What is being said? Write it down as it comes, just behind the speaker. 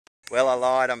Well, I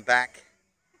lied, I'm back.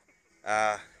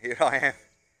 Here I am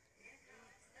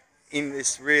in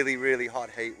this really, really hot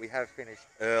heat. We have finished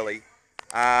early.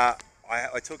 I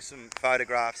took some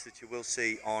photographs that you will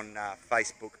see on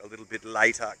Facebook a little bit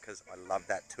later because I love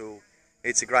that tool.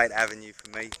 It's a great avenue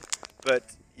for me.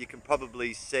 But you can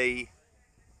probably see,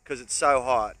 because it's so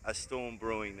hot, a storm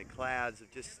brewing. The clouds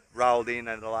have just rolled in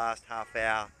over the last half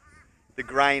hour. The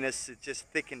greyness has just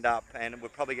thickened up and we're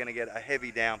probably going to get a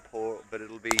heavy downpour, but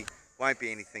won't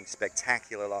be anything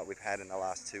spectacular like we've had in the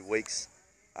last 2 weeks.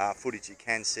 Footage you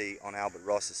can see on Albert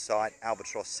Ross's site,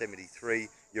 Albatross73.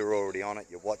 You're already on it,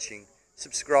 you're watching.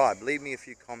 Subscribe, leave me a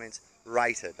few comments,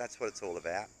 rate it. That's what it's all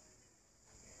about.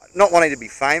 Not wanting to be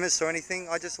famous or anything,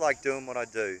 I just like doing what I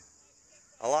do.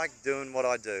 I like doing what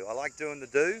I do. I like doing the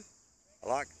do. I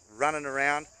like running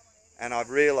around, and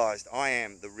I've realised I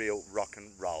am the real rock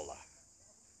and roller.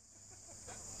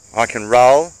 I can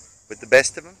roll with the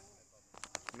best of them,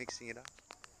 mixing it up.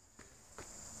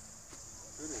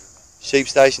 Sheep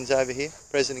station's over here,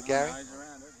 President Gary.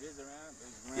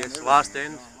 Yes, last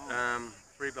end,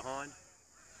 3 behind.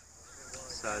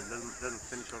 So let them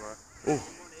finish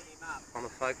on a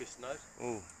focused note.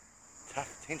 Ooh,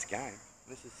 tough, tense game.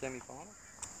 This is semi-final.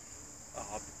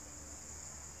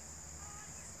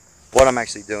 What I'm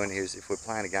actually doing here is, if we're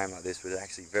playing a game like this, it's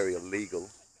actually very illegal.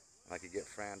 I could get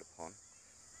frowned upon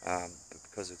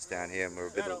because it's down here and we're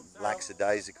a bit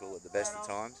lackadaisical at the best of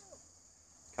times.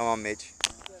 Come on, Mitch.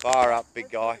 Fire up,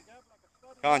 big guy.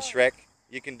 Come on, Shrek.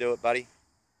 You can do it, buddy.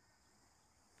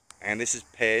 And this is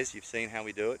pairs. You've seen how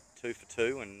we do it. 2 for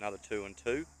 2 and another 2 and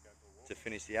 2 to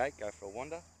finish the 8. Go for a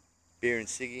wander. Beer and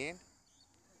ciggy end.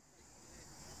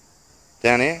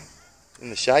 Down there in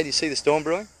the shade. You see the storm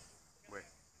brewing? Where?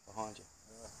 Behind you.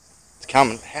 It's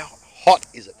coming. How hot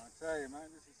is it? I tell you, mate,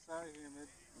 this is so humid,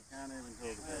 you can't even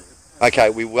talk about it. Okay,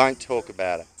 we won't talk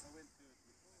about it.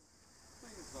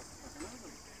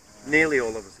 Nearly all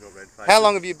of us got red faces. How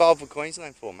long have you bowled for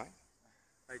Queensland for, mate?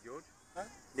 Hey, George? Huh?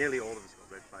 Nearly all of us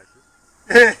got red faces.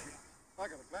 I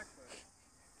got a black face.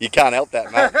 You can't help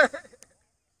that, mate.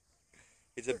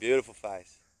 It's a beautiful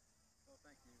face. Well,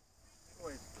 thank you.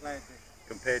 Always glad to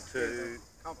Compared to...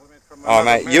 compliment from Oh,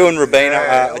 mate, you and Rabina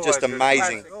are always just good.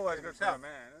 amazing. Always good from a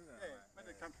man, isn't it? Yeah, when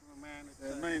it comes from a man,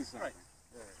 it means something.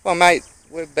 Yeah. Well, mate,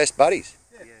 we're best buddies.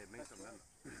 Yeah, it means something.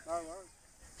 No worries.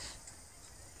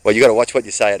 Well, you got to watch what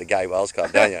you say at a Gay Wales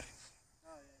Club, don't you?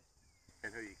 Oh, yeah.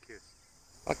 And who you kiss.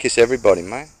 I kiss everybody,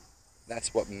 mate.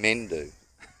 That's what men do.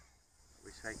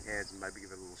 We shake hands and maybe give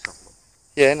it a little shuffle.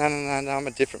 Yeah, no, I'm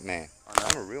a different man. I know.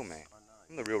 I'm a real man. I know.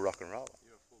 I'm the real rock and roller.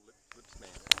 You're a full lips man.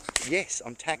 Yes,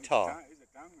 I'm tactile. He's a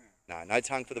dumb man. No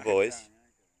tongue for the boys. Tongue,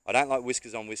 I don't like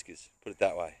whiskers on whiskers, put it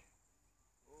that way.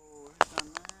 Oh, he's done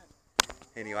that.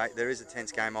 Anyway, there is a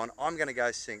tense game on. I'm going to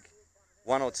go sink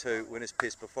 1 or 2 winner's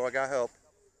piss before I go help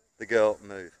the girl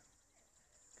move.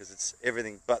 Because it's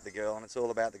everything but the girl, and it's all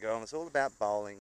about the girl, and it's all about bowling.